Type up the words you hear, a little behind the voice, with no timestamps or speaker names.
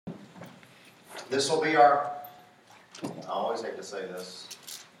This will be our, I always hate to say this,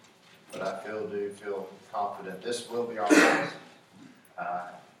 but I do feel confident. This will be our last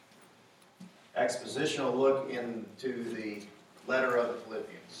expositional look into the letter of the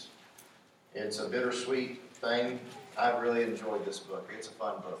Philippians. It's a bittersweet thing. I've really enjoyed this book. It's a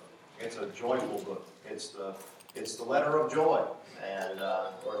fun book. It's a joyful book. It's the letter of joy, and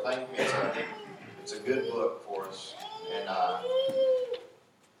we're thankful. It's a good book for us. And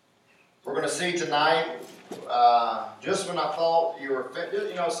we're going to see tonight. Just when I thought you were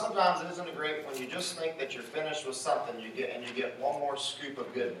finished, sometimes isn't it great when you just think that you're finished with something, you get one more scoop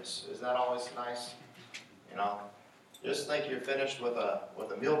of goodness. Isn't that always nice? Just think you're finished with a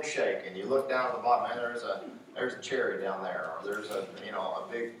milkshake, and you look down at the bottom, and there's a cherry down there, or there's a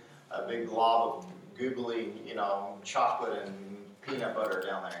big glob of googly, chocolate and peanut butter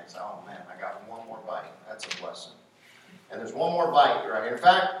down there. And say, oh man, I got one more bite. That's a blessing. And there's one more bite right here. In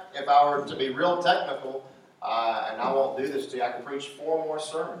fact, if I were to be real technical, and I won't do this to you, I can preach 4 more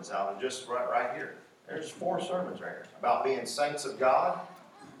sermons out of just right here. There's 4 sermons right here about being saints of God,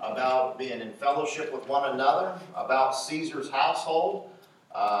 about being in fellowship with one another, about Caesar's household.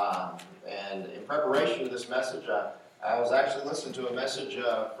 And in preparation to this message, I was actually listening to a message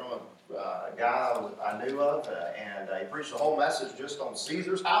from a guy I knew of, and he preached the whole message just on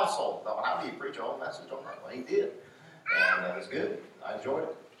Caesar's household. I thought, how do you preach a whole message on that? Well, he did. And it was good. I enjoyed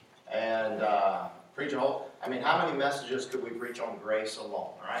it. And preach a whole... how many messages could we preach on grace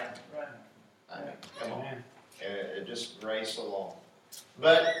alone, right? Come on. Just grace alone.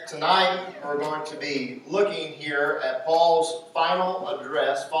 But tonight, we're going to be looking here at Paul's final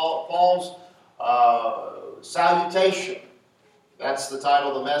address, Paul's salutation. That's the title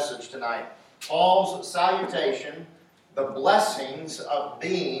of the message tonight. Paul's salutation, the blessings of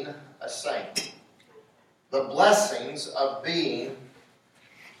being a saint. The blessings of being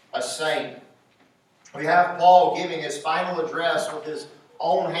a saint. We have Paul giving his final address with his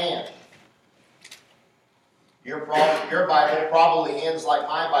own hand. Your Bible probably ends like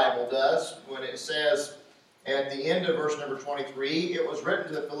my Bible does when it says at the end of verse number 23, it was written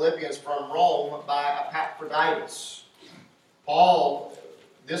to the Philippians from Rome by Epaphroditus.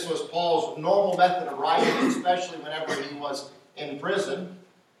 This was Paul's normal method of writing, especially whenever he was in prison.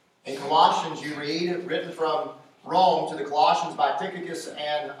 In Colossians you read, written from Rome to the Colossians by Tychicus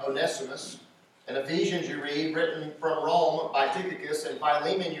and Onesimus. In Ephesians you read, written from Rome by Tychicus. And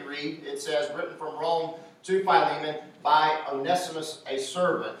Philemon you read, it says, written from Rome to Philemon by Onesimus, a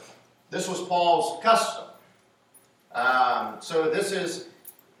servant. This was Paul's custom. So this is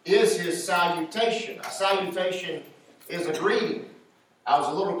his salutation. A salutation is a greeting. I was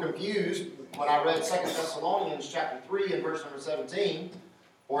a little confused when I read 2 Thessalonians chapter 3 and verse number 17,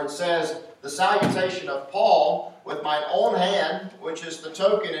 where it says, the salutation of Paul with mine own hand, which is the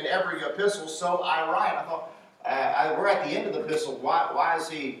token in every epistle, so I write. I thought, we're at the end of the epistle. Why is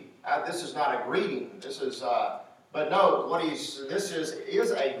he... this is not a greeting. This is... but no, this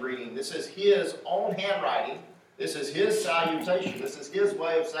is a greeting. This is his own handwriting. This is his salutation. This is his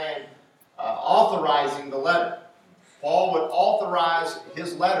way of saying, authorizing the letter. Paul would authorize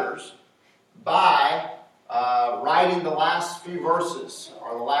his letters by writing the last few verses,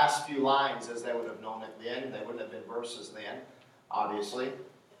 or the last few lines, as they would have known it then. They wouldn't have been verses then, obviously.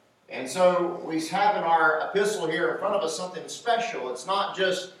 And so we have in our epistle here in front of us something special. It's not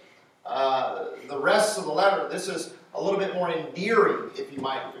just the rest of the letter. This is a little bit more endearing, if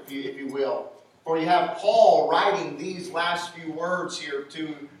you will. For you have Paul writing these last few words here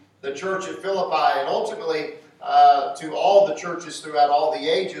to the church at Philippi, and ultimately to all the churches throughout all the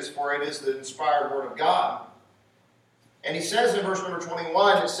ages, for it is the inspired word of God. And he says in verse number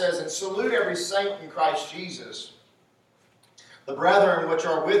 21, it says, and salute every saint in Christ Jesus. The brethren which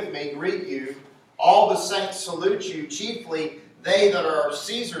are with me greet you. All the saints salute you, chiefly they that are of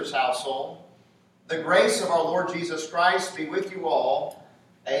Caesar's household. The grace of our Lord Jesus Christ be with you all.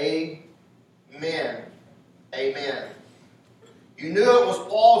 Amen. Amen. You knew it was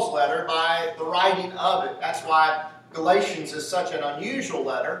Paul's letter by the writing of it. That's why Galatians is such an unusual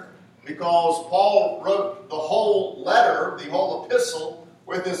letter, because Paul wrote the whole letter, the whole epistle,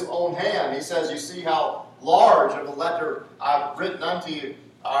 with his own hand. He says, you see how large of a letter I've written unto you.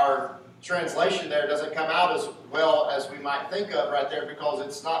 Our translation there doesn't come out as well as we might think of right there, because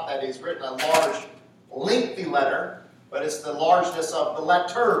it's not that he's written a large, lengthy letter, but it's the largeness of the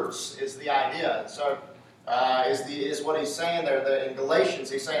letters is the idea. So is what he's saying there in Galatians.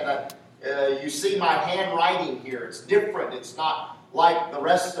 He's saying that you see my handwriting here. It's different. It's not like the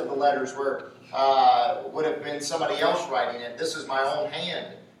rest of the letters where would have been somebody else writing it. This is my own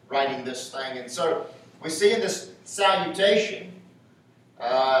hand writing this thing. And so we see in this salutation,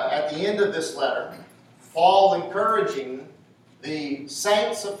 at at the end of this letter, Paul encouraging the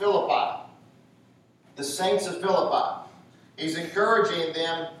saints of Philippi. The saints of Philippi. He's encouraging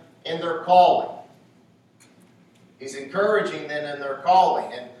them in their calling. He's encouraging them in their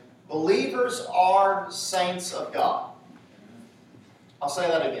calling. And believers are saints of God. I'll say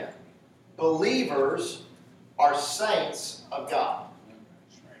that again. Believers are saints of God.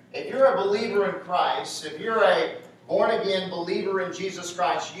 If you're a believer in Christ, if you're a born-again believer in Jesus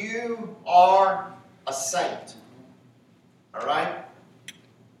Christ, you are a saint. All right?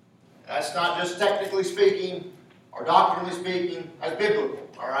 That's not just technically speaking or doctrinally speaking. That's biblical.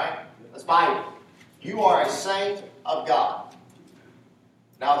 All right? That's Bible. You are a saint of God.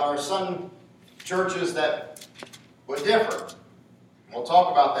 Now, there are some churches that would differ. We'll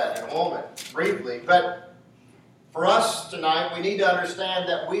talk about that in a moment, briefly. But for us tonight, we need to understand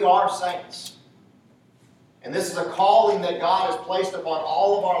that we are saints. And this is a calling that God has placed upon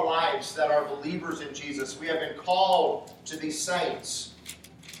all of our lives that are believers in Jesus. We have been called to be saints.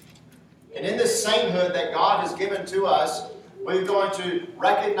 And in this sainthood that God has given to us, we're going to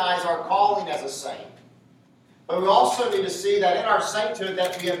recognize our calling as a saint. But we also need to see that in our sainthood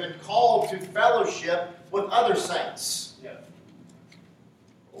that we have been called to fellowship with other saints. Yeah.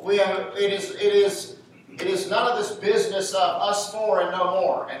 It is none of this business of us four and no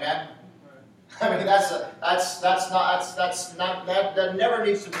more. Amen. I mean that never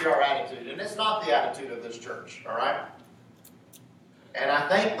needs to be our attitude, and it's not the attitude of this church. All right. And I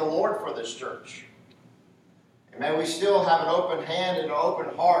thank the Lord for this church. And may we still have an open hand and an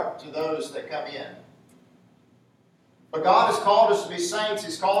open heart to those that come in. But God has called us to be saints.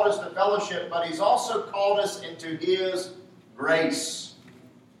 He's called us to fellowship, but He's also called us into His grace.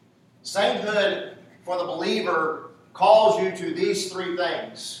 Sainthood for the believer calls you to these three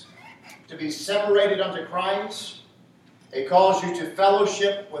things. To be separated unto Christ. It calls you to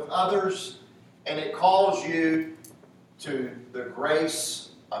fellowship with others. And it calls you to the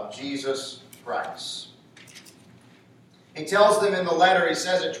grace of Jesus Christ. He tells them in the letter, he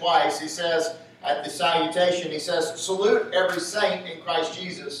says it twice. He says at the salutation, he says, salute every saint in Christ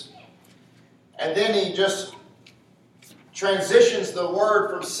Jesus. And then he just transitions the word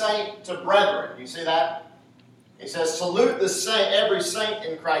from saint to brethren. You see that? He says, salute the saint, every saint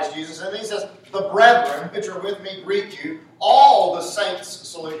in Christ Jesus. And then he says, the brethren, which are with me, greet you. All the saints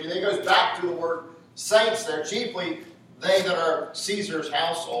salute you. Then he goes back to the word saints there, chiefly they that are Caesar's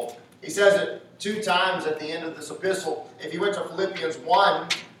household. He says it 2 times at the end of this epistle. If you went to Philippians 1,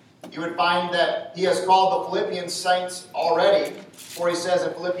 you would find that he has called the Philippians saints already. For he says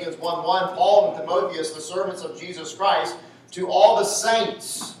in Philippians 1:1, Paul and Timotheus, the servants of Jesus Christ, to all the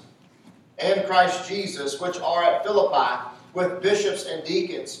saints in Christ Jesus, which are at Philippi, with bishops and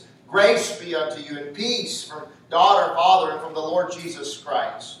deacons, grace be unto you and peace from God our Father and from the Lord Jesus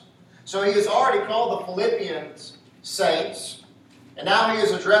Christ. So he has already called the Philippians saints, and now he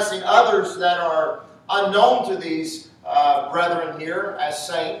is addressing others that are unknown to these brethren here as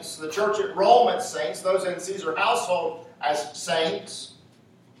saints. The church at Rome as saints, those in Caesar's household as saints.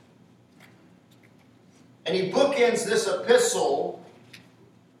 And he bookends this epistle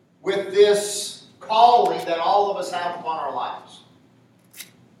with this calling that all of us have upon our lives.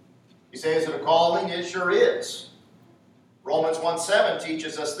 You say, is it a calling? It sure is. Romans 1:7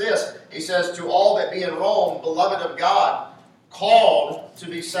 teaches us this. He says, to all that be in Rome, beloved of God, called to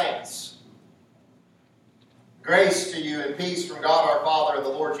be saints. Grace to you and peace from God our Father and the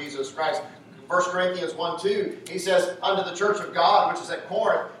Lord Jesus Christ. 1 Corinthians 1:2, he says, unto the church of God, which is at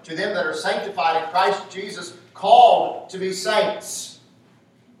Corinth, to them that are sanctified in Christ Jesus, called to be saints.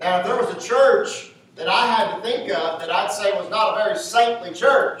 Now, if there was a church that I had to think of that I'd say was not a very saintly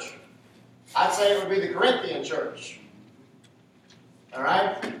church, I'd say it would be the Corinthian church. All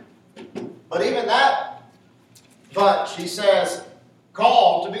right? But even that bunch, he says,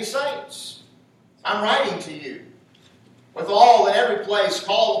 called to be saints. I'm writing to you. With all in every place,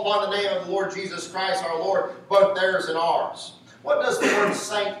 call upon the name of the Lord Jesus Christ our Lord, both theirs and ours. What does the word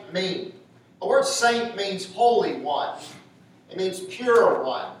saint mean? The word saint means holy one. It means pure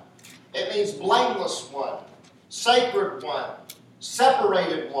one. It means blameless one, sacred one,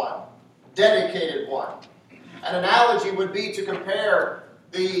 separated one, dedicated one. An analogy would be to compare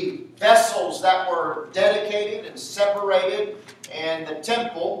the vessels that were dedicated and separated and the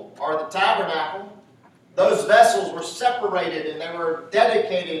temple or the tabernacle. Those vessels were separated and they were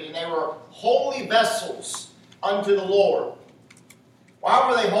dedicated and they were holy vessels unto the Lord. Why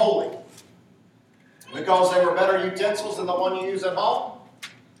were they holy? Because they were better utensils than the one you use at home?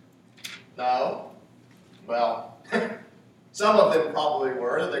 No. Well, some of them probably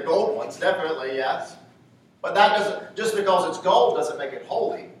were. The gold ones, definitely, yes. But that doesn't, just because it's gold doesn't make it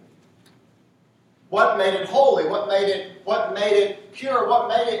holy. What made it holy? What made it pure? What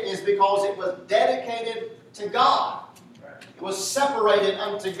made it is because it was dedicated to God. It was separated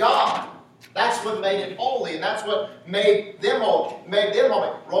unto God. That's what made it holy, and that's what made them holy.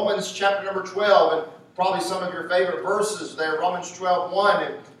 Romans chapter number 12, and probably some of your favorite verses there, Romans 12:1,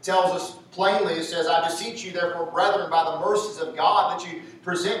 it tells us plainly, it says, I beseech you, therefore, brethren, by the mercies of God, that you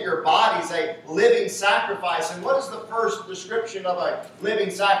present your bodies a living sacrifice. And what is the first description of a living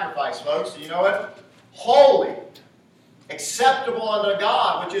sacrifice, folks? Do you know it? Holy, acceptable unto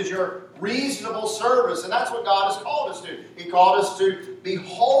God, which is your reasonable service. And that's what God has called us to. He called us to be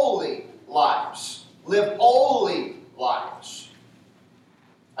holy lives. Live holy lives.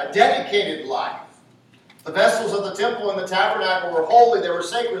 A dedicated life. The vessels of the temple and the tabernacle were holy, they were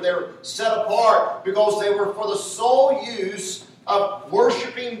sacred, they were set apart because they were for the sole use of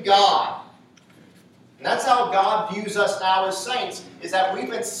worshiping God. And that's how God views us now as saints, is that we've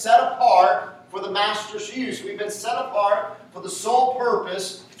been set apart for the Master's use. We've been set apart for the sole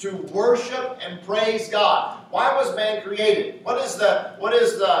purpose to worship and praise God. Why was man created? What is the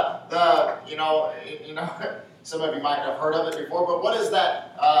some of you might have heard of it before, but what is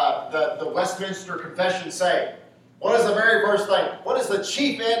that, the Westminster Confession say? What is the very first thing? What is the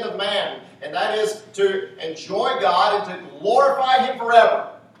chief end of man? And that is to enjoy God and to glorify Him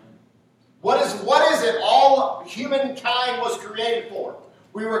forever. What is it all humankind was created for?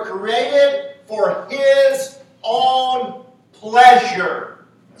 We were created for His own pleasure.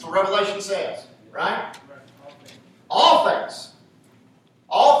 That's what Revelation says, right? All things.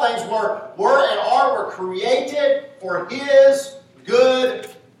 All things were and are created for His good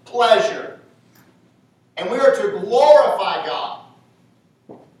pleasure. And we are to glorify God.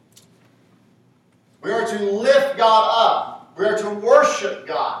 We are to lift God up. We are to worship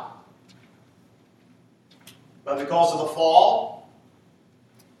God. But because of the fall,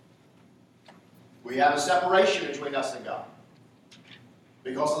 we have a separation between us and God.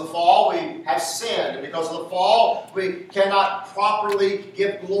 Because of the fall, we have sinned. And because of the fall, we cannot properly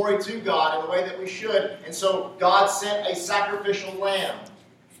give glory to God in the way that we should. And so God sent a sacrificial lamb.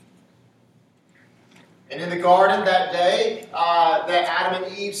 And in the garden that day that Adam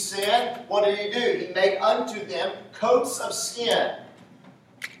and Eve sinned, what did He do? He made unto them coats of skin.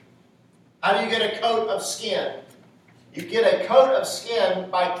 How do you get a coat of skin? You get a coat of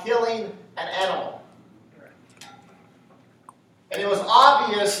skin by killing an animal. And it was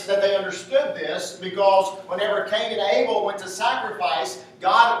obvious that they understood this because whenever Cain and Abel went to sacrifice,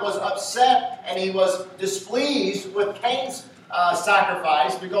 God was upset and He was displeased with Cain's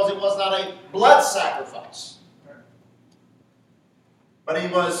sacrifice because it was not a blood sacrifice. But He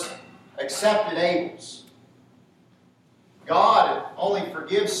was accepted Abel's. God only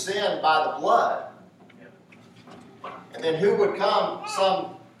forgives sin by the blood. And then who would come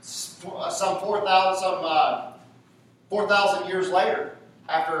some 4,000 years later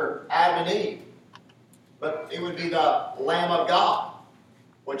after Adam and Eve? But it would be the Lamb of God,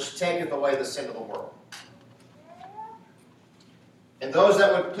 which taketh away the sin of the world. And those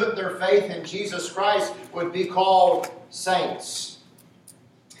that would put their faith in Jesus Christ would be called saints.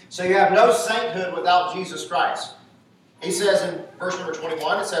 So you have no sainthood without Jesus Christ. He says in verse number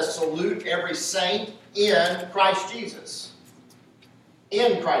 21, it says, salute every saint in Christ Jesus.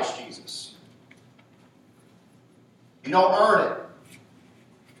 In Christ Jesus. You don't earn it.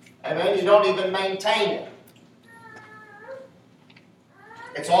 Amen. You don't even maintain it.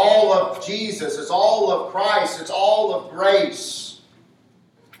 It's all of Jesus. It's all of Christ. It's all of grace.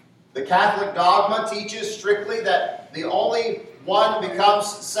 The Catholic dogma teaches strictly that the only one becomes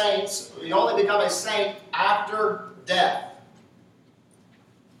saints, you only become a saint after death.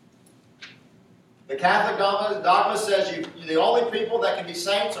 The Catholic dogma says the only people that can be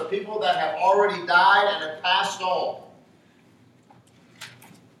saints are people that have already died and have passed on.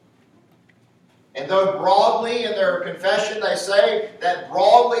 And though broadly in their confession they say that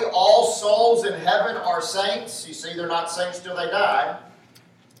broadly all souls in heaven are saints, you see they're not saints till they die,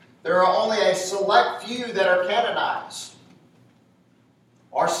 there are only a select few that are canonized,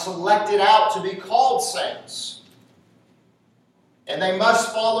 are selected out to be called saints. And they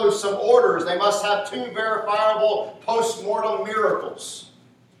must follow some orders. They must have 2 verifiable post-mortem miracles.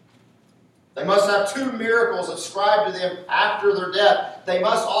 They must have 2 miracles ascribed to them after their death. They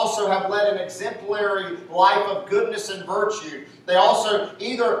must also have led an exemplary life of goodness and virtue. They also,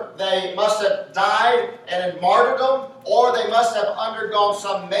 either they must have died and in martyrdom, or they must have undergone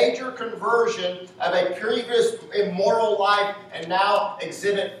some major conversion of a previous immoral life and now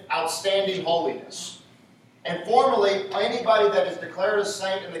exhibit outstanding holiness. And formally, anybody that is declared a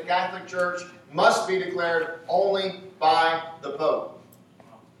saint in the Catholic Church must be declared only by the Pope.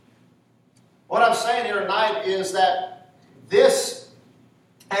 What I'm saying here tonight is that this,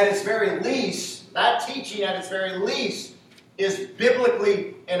 at its very least, that teaching at its very least, is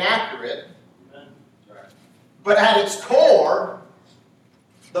biblically inaccurate. But at its core,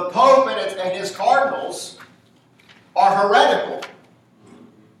 the Pope and his cardinals are heretical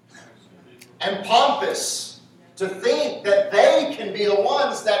and pompous to think that they can be the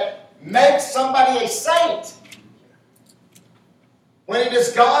ones that make somebody a saint, when it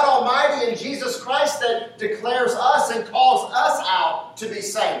is God Almighty and Jesus Christ that declares us and calls us out to be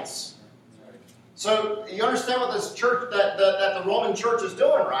saints. So you understand what this church, that the Roman church is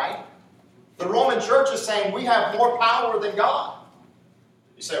doing, right? The Roman church is saying we have more power than God.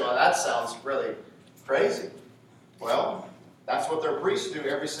 You say, well, that sounds really crazy. Well, that's what their priests do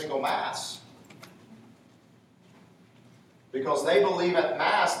every single Mass. Because they believe at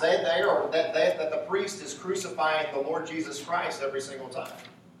Mass that the priest is crucifying the Lord Jesus Christ every single time.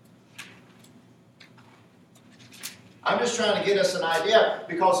 I'm just trying to get us an idea,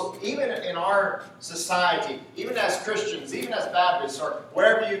 because even in our society, even as Christians, even as Baptists, or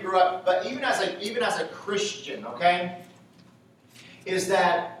wherever you grew up, but even as a Christian, okay, is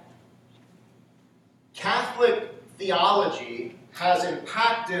that Catholic theology has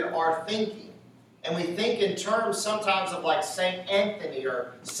impacted our thinking. And we think in terms sometimes of like Saint Anthony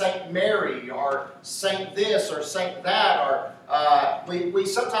or Saint Mary or Saint this or Saint that, or we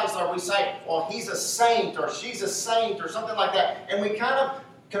sometimes we say, well, he's a saint or she's a saint or something like that. And we kind of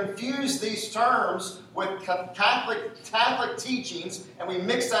confuse these terms with Catholic teachings, and we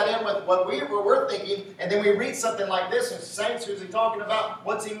mix that in with what we're thinking, and then we read something like this, and saints, who's he talking about?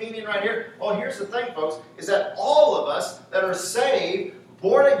 What's he meaning right here? Well, here's the thing, folks, is that all of us that are saved,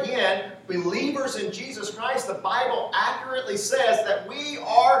 born again, believers in Jesus Christ, the Bible accurately says that we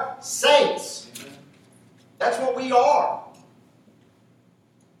are saints. That's what we are.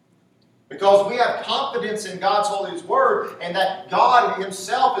 Because we have confidence in God's Holy Word, and that God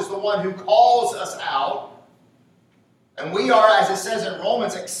Himself is the one who calls us out. And we are, as it says in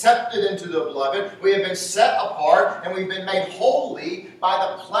Romans, accepted into the beloved. We have been set apart, and we've been made holy by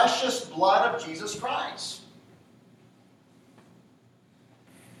the precious blood of Jesus Christ.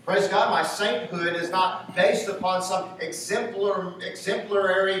 Praise God, my sainthood is not based upon some exemplary,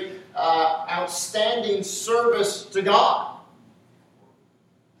 outstanding service to God.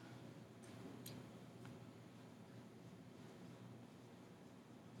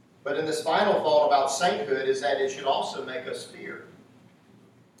 But in this final thought about sainthood is that it should also make us fear.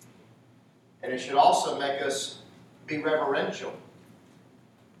 And it should also make us be reverential.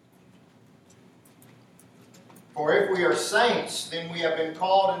 For if we are saints, then we have been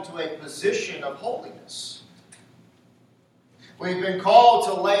called into a position of holiness. We've been called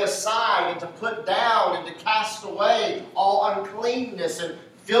to lay aside and to put down and to cast away all uncleanness and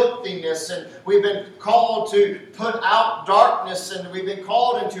filthiness, and we've been called to put out darkness, and we've been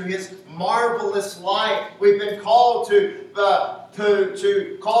called into His marvelous light. We've been called to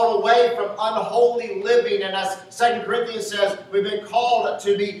called away from unholy living, and as 2 Corinthians says, we've been called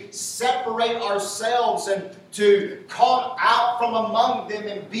to separate ourselves and to come out from among them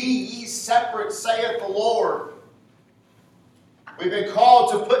and be ye separate, saith the Lord. We've been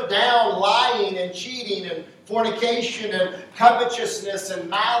called to put down lying and cheating and fornication and covetousness and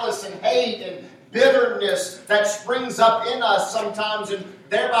malice and hate and bitterness that springs up in us sometimes and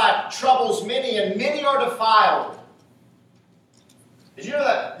thereby troubles many, and many are defiled. Did you know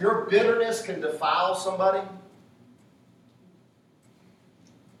that your bitterness can defile somebody?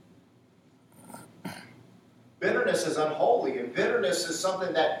 Bitterness is unholy, and bitterness is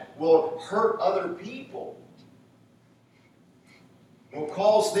something that will hurt other people. Will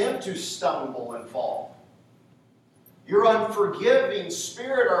cause them to stumble and fall. Your unforgiving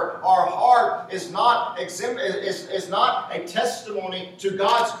spirit or heart is not a testimony to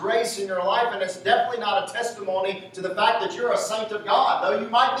God's grace in your life, and it's definitely not a testimony to the fact that you're a saint of God, though you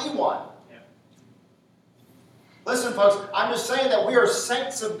might be one. Yeah. Listen, folks, I'm just saying that we are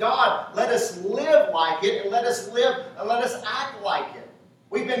saints of God. Let us live like it, and let us act like it.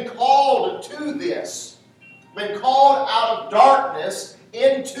 We've been called to this. Been called out of darkness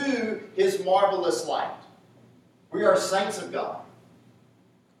into His marvelous light. We are saints of God.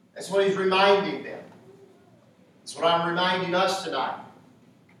 That's what He's reminding them. That's what I'm reminding us tonight.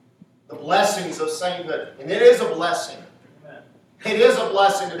 The blessings of sainthood. And it is a blessing. Amen. It is a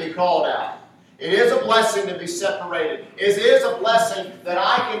blessing to be called out. It is a blessing to be separated. It is a blessing that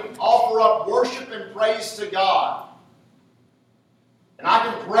I can offer up worship and praise to God. And I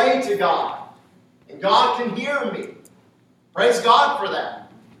can pray to God. And God can hear me. Praise God for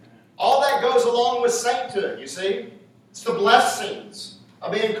that. All that goes along with sainthood, you see. It's the blessings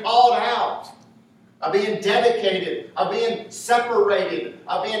of being called out. of being dedicated, of being separated,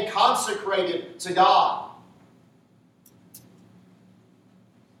 of being consecrated to God.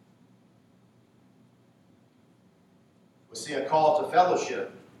 We see a call to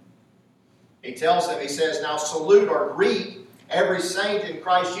fellowship. He tells them, he says, now salute or greet every saint in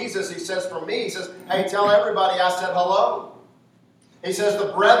Christ Jesus. He says, from me, he says, hey, tell everybody I said hello. He says,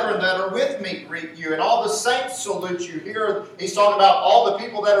 the brethren that are with me greet you, and all the saints salute you. Here, he's talking about all the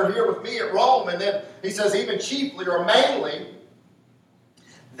people that are here with me at Rome. And then he says, even chiefly or mainly,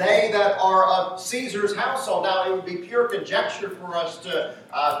 they that are of Caesar's household. Now, it would be pure conjecture for us to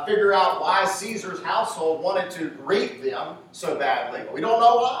figure out why Caesar's household wanted to greet them so badly. We don't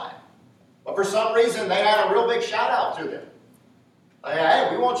know why. But for some reason, they had a real big shout out to them. Hey,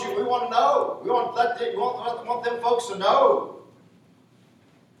 we want you, we want to know. We want them folks to know.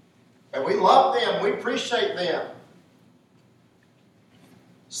 And we love them. We appreciate them.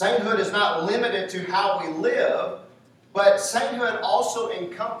 Sainthood is not limited to how we live, but sainthood also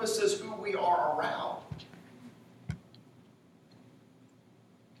encompasses who we are around. He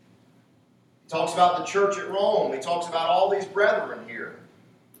talks about the church at Rome. He talks about all these brethren here.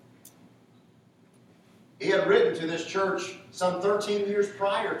 He had written to this church some 13 years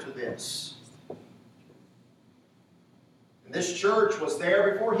prior to this. This church was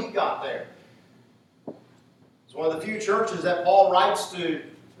there before he got there. It's one of the few churches that Paul writes to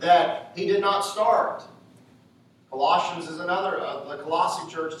that he did not start. Colossians is another, the Colossian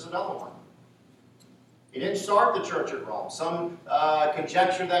church is another one. He didn't start the church at Rome. Some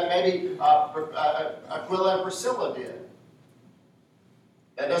conjecture that maybe Aquila and Priscilla did.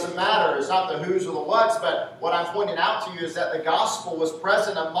 That doesn't matter. It's not the who's or the what's, but what I'm pointing out to you is that the gospel was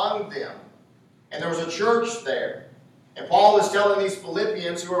present among them. And there was a church there. And Paul is telling these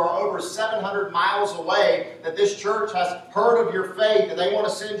Philippians who are over 700 miles away that this church has heard of your faith and they want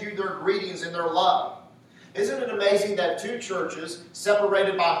to send you their greetings and their love. Isn't it amazing that two churches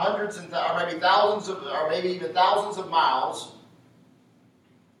separated by hundreds and or maybe thousands of, or maybe even thousands of miles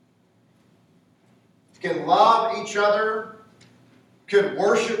can love each other, could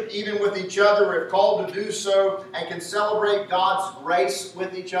worship even with each other if called to do so, and can celebrate God's grace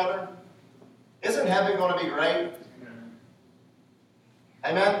with each other? Isn't heaven going to be great?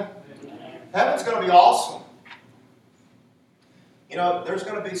 Amen? Heaven's going to be awesome. You know, there's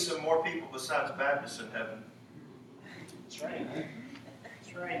going to be some more people besides Baptists in heaven. That's right.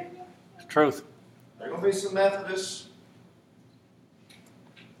 That's right. It's truth. There are going to be some Methodists.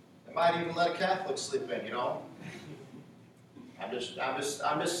 They might even let a Catholic sleep in, you know. I'm just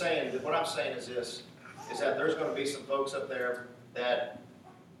saying that what I'm saying is this, is that there's going to be some folks up there that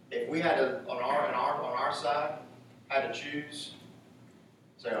if we had to on our side had to choose.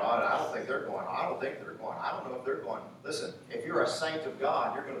 Say, oh, I don't think they're going. I don't think they're going. I don't know if they're going. Listen, if you're a saint of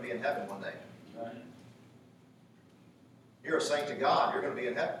God, you're going to be in heaven one day. Right. You're a saint of God, you're going to be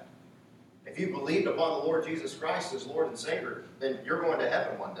in heaven. If you believed upon the Lord Jesus Christ as Lord and Savior, then you're going to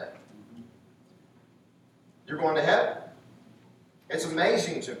heaven one day. You're going to heaven. It's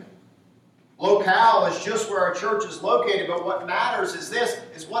amazing to me. Locale is just where our church is located, but what matters is this,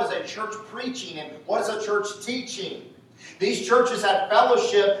 is what is a church preaching and what is a church teaching? These churches had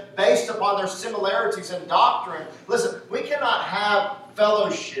fellowship based upon their similarities in doctrine. Listen, we cannot have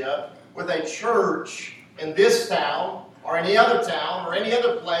fellowship with a church in this town or any other town or any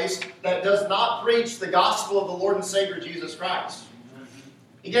other place that does not preach the gospel of the Lord and Savior Jesus Christ.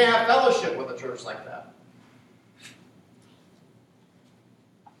 You can't have fellowship with a church like that.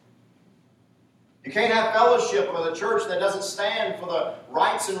 You can't have fellowship with a church that doesn't stand for the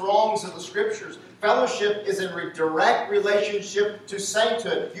rights and wrongs of the Scriptures. Fellowship is in direct relationship to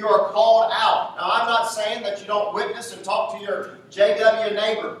sainthood. You are called out. Now, I'm not saying that you don't witness and talk to your JW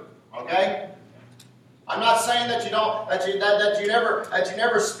neighbor, okay? I'm not saying that you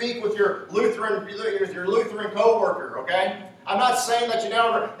never speak with your Lutheran coworker, okay? I'm not saying that you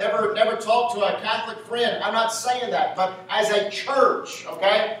never talk to a Catholic friend. I'm not saying that. But as a church,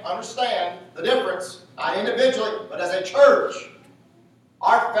 okay, understand the difference, not individually, but as a church,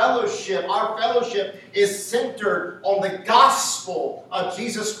 our fellowship is centered on the gospel of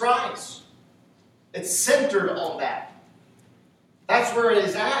Jesus Christ. It's centered on that. That's where it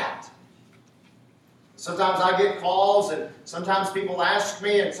is at. Sometimes I get calls, and sometimes people ask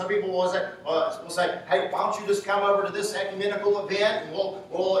me, and some people will say, "Hey, why don't you just come over to this ecumenical event, and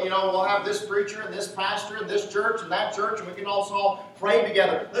we'll have this preacher and this pastor and this church and that church, and we can also all pray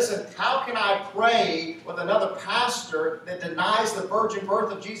together." Listen, how can I pray with another pastor that denies the virgin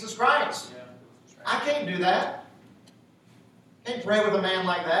birth of Jesus Christ? Yeah, that's right. I can't do that. I can't pray with a man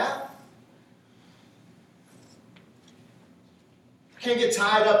like that. I can't get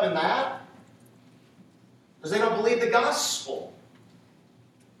tied up in that. Because they don't believe the gospel.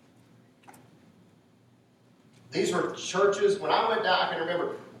 These were churches. When I went down, I can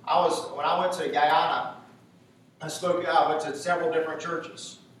remember, when I went to Guyana, I went to several different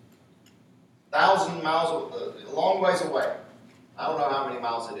churches. 1,000 miles, a long ways away. I don't know how many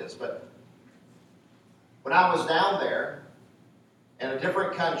miles it is, but when I was down there in a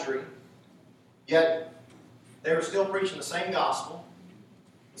different country, yet they were still preaching the same gospel,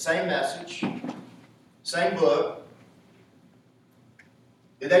 the same message, same book.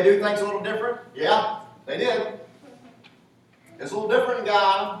 Did they do things a little different? Yeah, they did. It's a little different in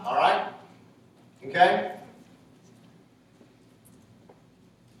Guyana, all right? Okay?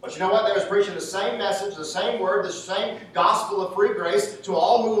 But you know what? They was preaching the same message, the same word, the same gospel of free grace to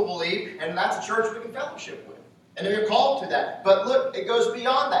all who will believe, and that's a church we can fellowship with. And they're called to that. But look, it goes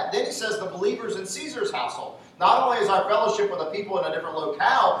beyond that. Then he says the believers in Caesar's household. Not only is our fellowship with the people in a different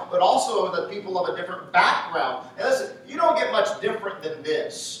locale, but also with the people of a different background. And listen, you don't get much different than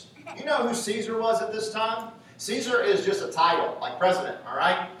this. You know who Caesar was at this time? Caesar is just a title, like president, all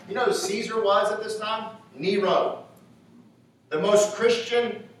right? You know who Caesar was at this time? Nero. The most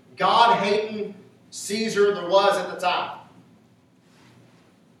Christian, God-hating Caesar there was at the time.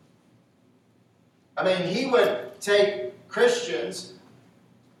 I mean, he would take Christians,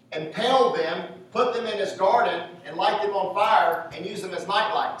 impale them, put them in his garden, and light them on fire, and use them as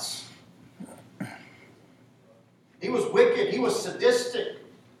nightlights. He was wicked. He was sadistic.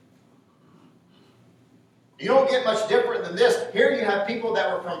 You don't get much different than this. Here you have people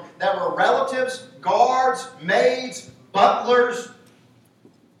that were relatives, guards, maids, butlers.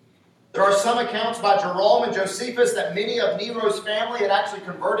 There are some accounts by Jerome and Josephus that many of Nero's family had actually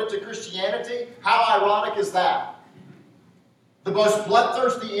converted to Christianity. How ironic is that? The most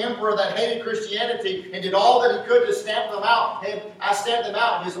bloodthirsty emperor that hated Christianity and did all that he could to stamp them out. And I stamped them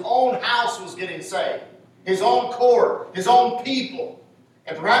out. His own house was getting saved. His own court, his own people,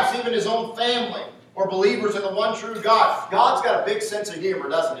 and perhaps even his own family were believers in the one true God. God's got a big sense of humor,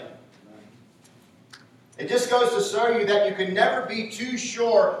 doesn't he? It just goes to show you that you can never be too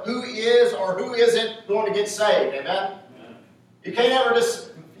sure who is or who isn't going to get saved. Amen? You can't ever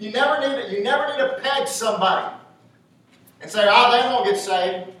you never need to peg somebody and say, oh, they won't get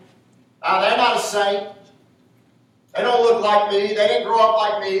saved. Oh, they're not a saint. They don't look like me. They didn't grow up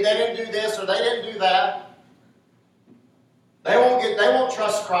like me. They didn't do this or they didn't do that. They won't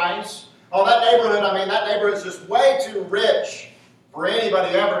trust Christ. Oh, that neighborhood's just way too rich for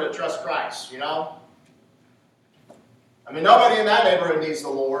anybody ever to trust Christ, you know? I mean, nobody in that neighborhood needs the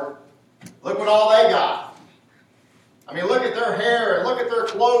Lord. Look what all they got. I mean, look at their hair, and look at their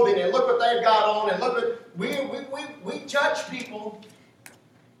clothing, and look what they've got on, and look at... We judge people.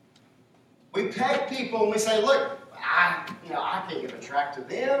 We peg people, and we say, look, I can't give a tract to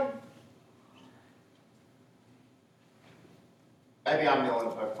them. Maybe I'm the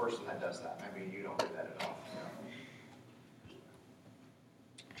only person that does that. Maybe you don't do that at all.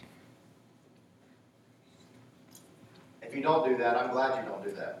 If you don't do that, I'm glad you don't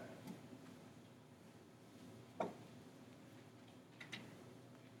do that.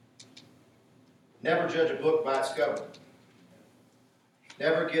 Never judge a book by its cover.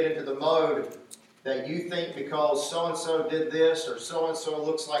 Never get into the mode that you think because so-and-so did this or so-and-so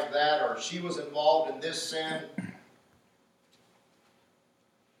looks like that or she was involved in this sin,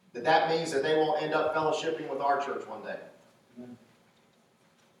 that means that they won't end up fellowshipping with our church one day.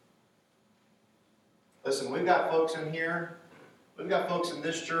 Listen, we've got folks in here, we've got folks in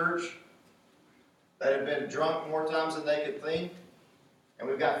this church that have been drunk more times than they could think. And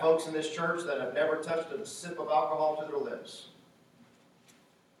we've got folks in this church that have never touched a sip of alcohol to their lips.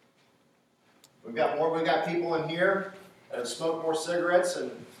 We've got people in here that have smoked more cigarettes and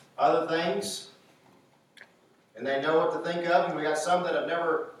other things. And they know what to think of. And we got some that have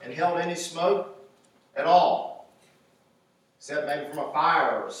never inhaled any smoke at all. Except maybe from a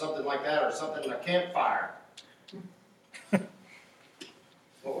fire or something like that, or something in a campfire.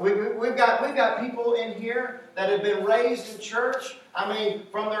 We've got people in here that have been raised in church. I mean,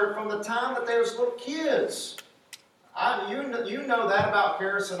 from the time that they were little kids. You know that about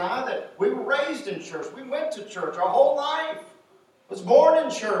Karis and I, that we were raised in church. We went to church our whole life. Was born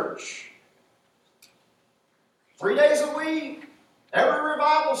in church. 3 days a week. Every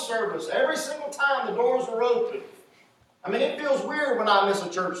revival service. Every single time the doors were open. I mean, it feels weird when I miss a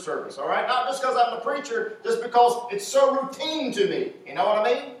church service, all right? Not just because I'm a preacher, just because it's so routine to me. You know what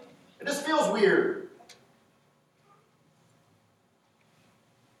I mean? It just feels weird.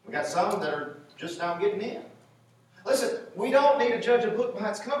 We got some that are just now getting in. Listen, we don't need to judge a book by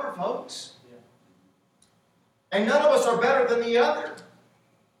its cover, folks. And none of us are better than the other.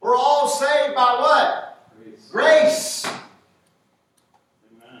 We're all saved by what? Grace.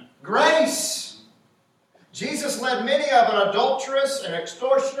 adulterers and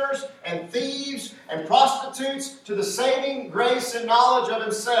extortioners and thieves and prostitutes to the saving grace and knowledge of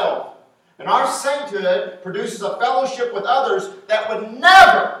himself. And our sainthood produces a fellowship with others that would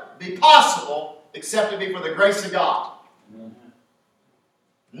never be possible except it be for the grace of God.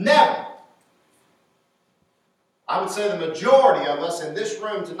 Never. I would say the majority of us in this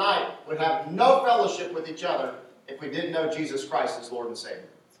room tonight would have no fellowship with each other if we didn't know Jesus Christ as Lord and Savior.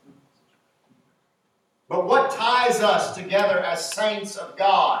 But what ties us together as saints of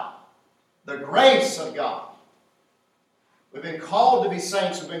God? The grace of God. We've been called to be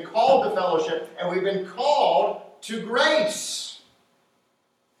saints, we've been called to fellowship, and we've been called to grace.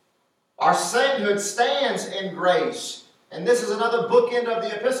 Our sainthood stands in grace. And this is another bookend of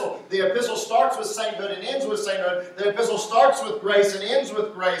the epistle. The epistle starts with sainthood and ends with sainthood. The epistle starts with grace and ends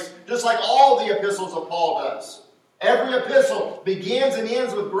with grace, just like all the epistles of Paul does. Every epistle begins and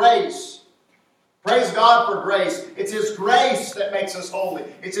ends with grace. Praise God for grace. It's His grace that makes us holy.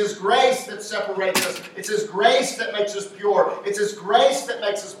 It's His grace that separates us. It's His grace that makes us pure. It's His grace that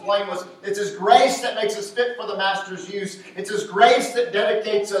makes us blameless. It's His grace that makes us fit for the Master's use. It's His grace that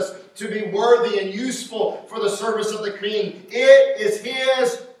dedicates us to be worthy and useful for the service of the King. It is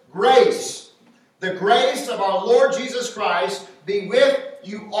His grace. The grace of our Lord Jesus Christ be with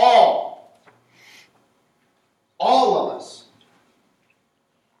you all. All of us.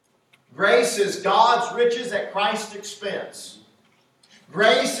 Grace is God's riches at Christ's expense.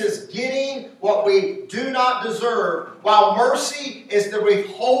 Grace is getting what we do not deserve, while mercy is the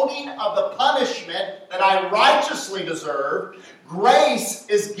withholding of the punishment that I righteously deserve. Grace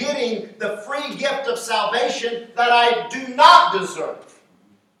is getting the free gift of salvation that I do not deserve.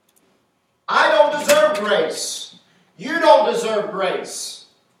 I don't deserve grace. You don't deserve grace.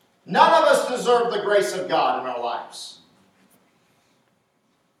 None of us deserve the grace of God in our lives.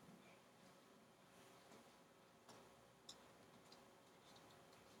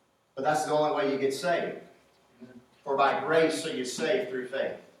 But that's the only way you get saved. For by grace are you saved through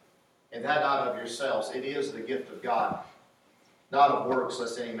faith. And that not of yourselves. It is the gift of God. Not of works,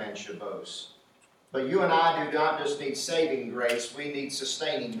 lest any man should boast. But you and I do not just need saving grace. We need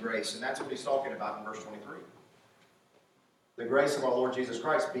sustaining grace. And that's what he's talking about in verse 23. The grace of our Lord Jesus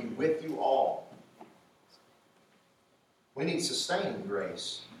Christ be with you all. We need sustaining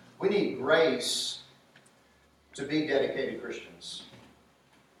grace. We need grace to be dedicated Christians.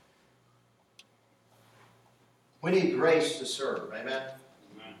 We need grace to serve. Amen?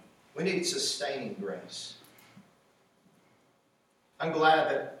 Amen. We need sustaining grace. I'm glad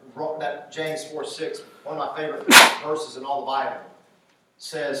that James 4:6, one of my favorite verses in all the Bible,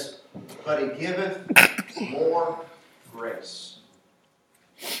 says, but He giveth more grace.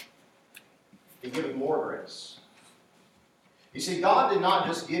 He giveth more grace. You see, God did not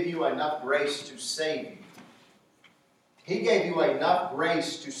just give you enough grace to save you. He gave you enough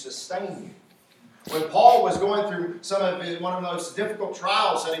grace to sustain you. When Paul was going through one of the most difficult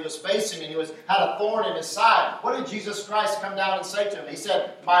trials that he was facing, and he had a thorn in his side, what did Jesus Christ come down and say to him? He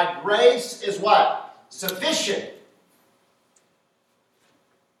said, my grace is what? Sufficient.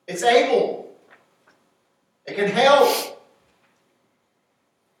 It's able. It can help.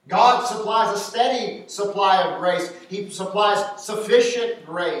 God supplies a steady supply of grace. He supplies sufficient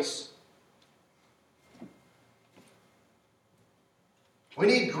grace. We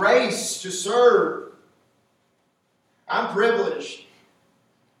need grace to serve. I'm privileged.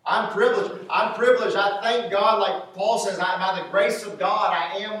 I'm privileged. I thank God, like Paul says, by the grace of God,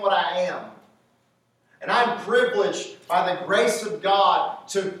 I am what I am. And I'm privileged by the grace of God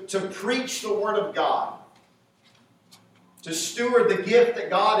to preach the Word of God. To steward the gift that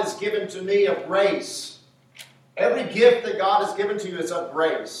God has given to me of grace. Every gift that God has given to you is of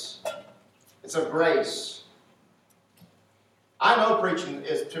grace. It's of grace. I know preaching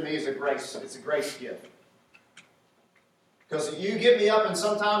to me is a grace. It's a grace gift. Because you get me up and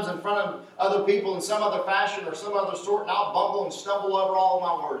sometimes in front of other people in some other fashion or some other sort, and I'll bumble and stumble over all of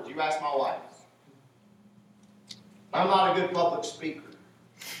my words. You ask my wife. I'm not a good public speaker.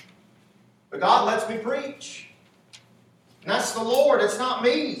 But God lets me preach. And that's the Lord. It's not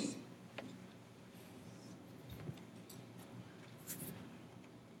me.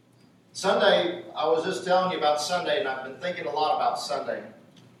 Sunday, I was just telling you about Sunday, and I've been thinking a lot about Sunday.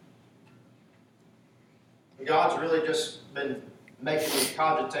 And God's really just been making me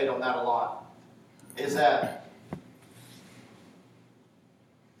cogitate on that a lot. Is that,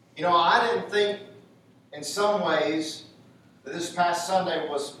 I didn't think in some ways that this past Sunday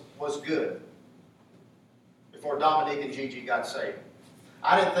was good before Dominique and Gigi got saved.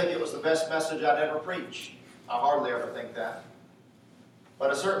 I didn't think it was the best message I'd ever preached. I hardly ever think that. But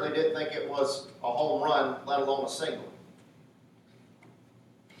I certainly didn't think it was a home run, let alone a single.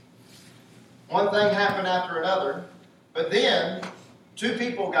 One thing happened after another, but then 2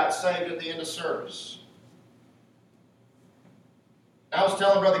 people got saved at the end of service. I was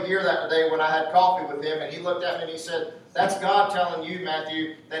telling Brother Gear that today when I had coffee with him, and he looked at me and he said, "That's God telling you,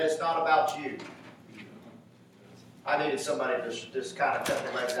 Matthew, that it's not about you." I needed somebody to just kind of cut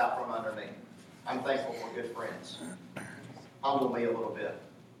the legs out from under me. I'm thankful for good friends. Humble me a little bit.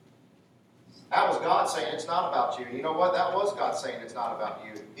 That was God saying it's not about you. You know what? That was God saying it's not about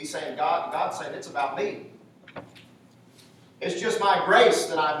you. He's saying God's saying it's about me. It's just my grace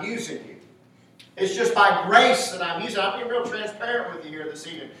that I'm using you. It's just by grace that I'm using. I'm being real transparent with you here this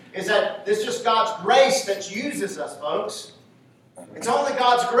evening. Is that it's just God's grace that uses us, folks. It's only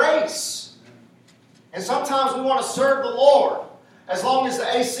God's grace. And sometimes we want to serve the Lord as long as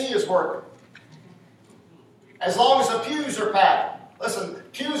the AC is working. As long as the pews are padded. Listen,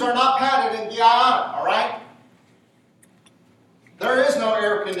 pews are not padded in Guyana, all right? There is no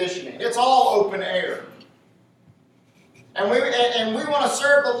air conditioning. It's all open air. And we want to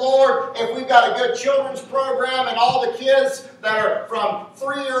serve the Lord if we've got a good children's program and all the kids that are from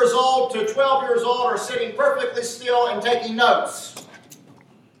 3 years old to 12 years old are sitting perfectly still and taking notes.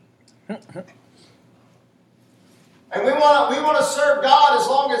 And we want to serve God as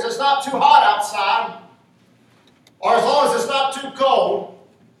long as it's not too hot outside, or as long as it's not too cold,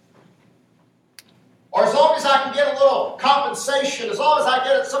 or as long as I can get a little compensation, as long as I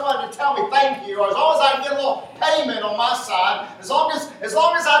get someone to tell me thank you, or as long as I can get a little payment on my side, as long as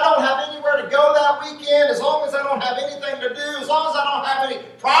I don't have anywhere to go that weekend, as long as I don't have anything to do, as long as I don't have any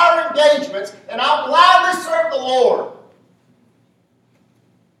prior engagements, and I'll gladly serve the Lord.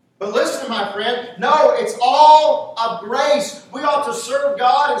 But listen, my friend, no, it's all of grace. We ought to serve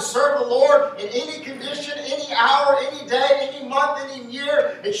God and serve the Lord in any condition, any hour, any day, any month, any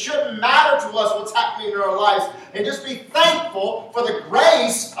year. It shouldn't matter to us what's happening in our lives. And just be thankful for the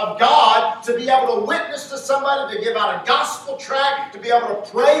grace of God to be able to witness to somebody, to give out a gospel tract, to be able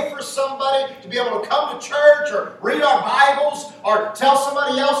to pray for somebody, to be able to come to church or read our Bibles or tell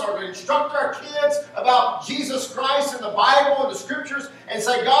somebody else or to instruct our kids about Jesus Christ and the Bible and the Scriptures and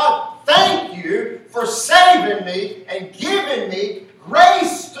say, God, thank you for saving me and giving me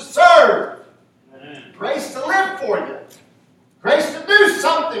grace to serve. Amen. Grace to live for you. Grace to do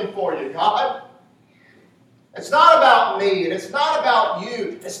something for you, God. It's not about me and it's not about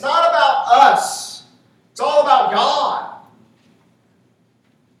you. It's not about us. It's all about God.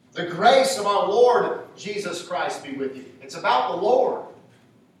 The grace of our Lord Jesus Christ be with you. It's about the Lord.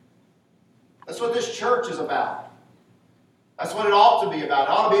 That's what this church is about. That's what it ought to be about.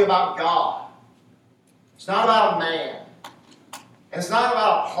 It ought to be about God. It's not about a man. And it's not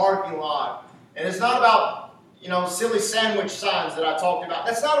about a parking lot. And it's not about, silly sandwich signs that I talked about.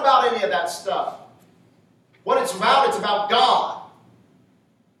 That's not about any of that stuff. What it's about God.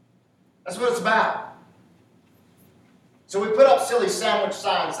 That's what it's about. So we put up silly sandwich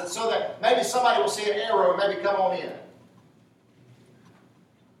signs so that maybe somebody will see an arrow and maybe come on in.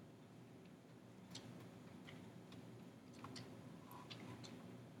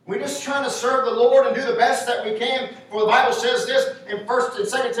 We're just trying to serve the Lord and do the best that we can. For the Bible says this in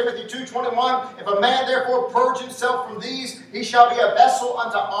 2 Timothy 2:21, if a man therefore purge himself from these, he shall be a vessel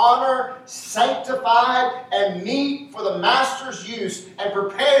unto honor, sanctified, and meet for the master's use, and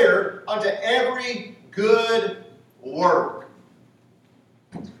prepared unto every good work.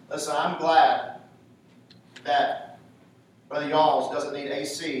 Listen, I'm glad that Brother Yalls doesn't need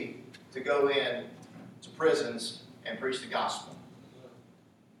AC to go in to prisons and preach the gospel.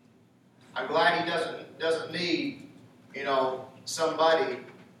 I'm glad he doesn't need, somebody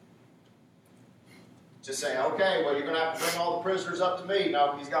to say, okay, well, you're going to have to bring all the prisoners up to me.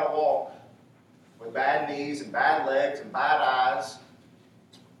 No, he's got to walk with bad knees and bad legs and bad eyes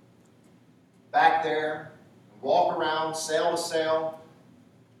back there, and walk around cell to cell.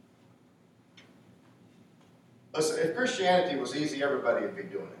 Listen, if Christianity was easy, everybody would be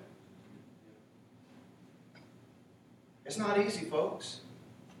doing it. It's not easy, folks.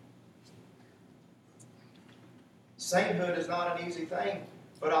 Sainthood is not an easy thing,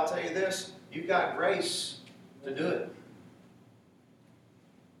 but I'll tell you this, you've got grace to do it.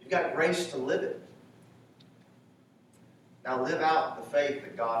 You've got grace to live it. Now live out the faith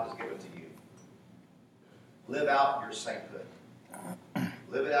that God has given to you. Live out your sainthood.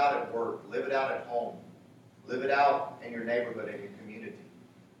 Live it out at work. Live it out at home. Live it out in your neighborhood, in your community.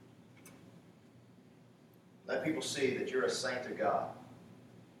 Let people see that you're a saint of God,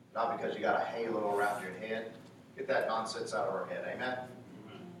 not because you got a halo around your head. Get that nonsense out of our head. Amen?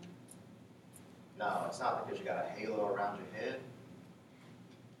 No, it's not because you got a halo around your head.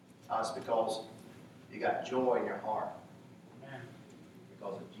 No, it's because you got joy in your heart.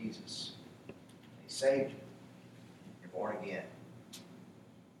 Because of Jesus. He saved you. You're born again. You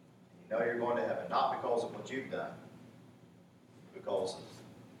know you're going to heaven, not because of what you've done, but because of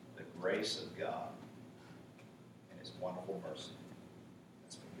the grace of God and His wonderful mercy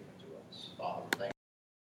that's been given to us. Father, thank you.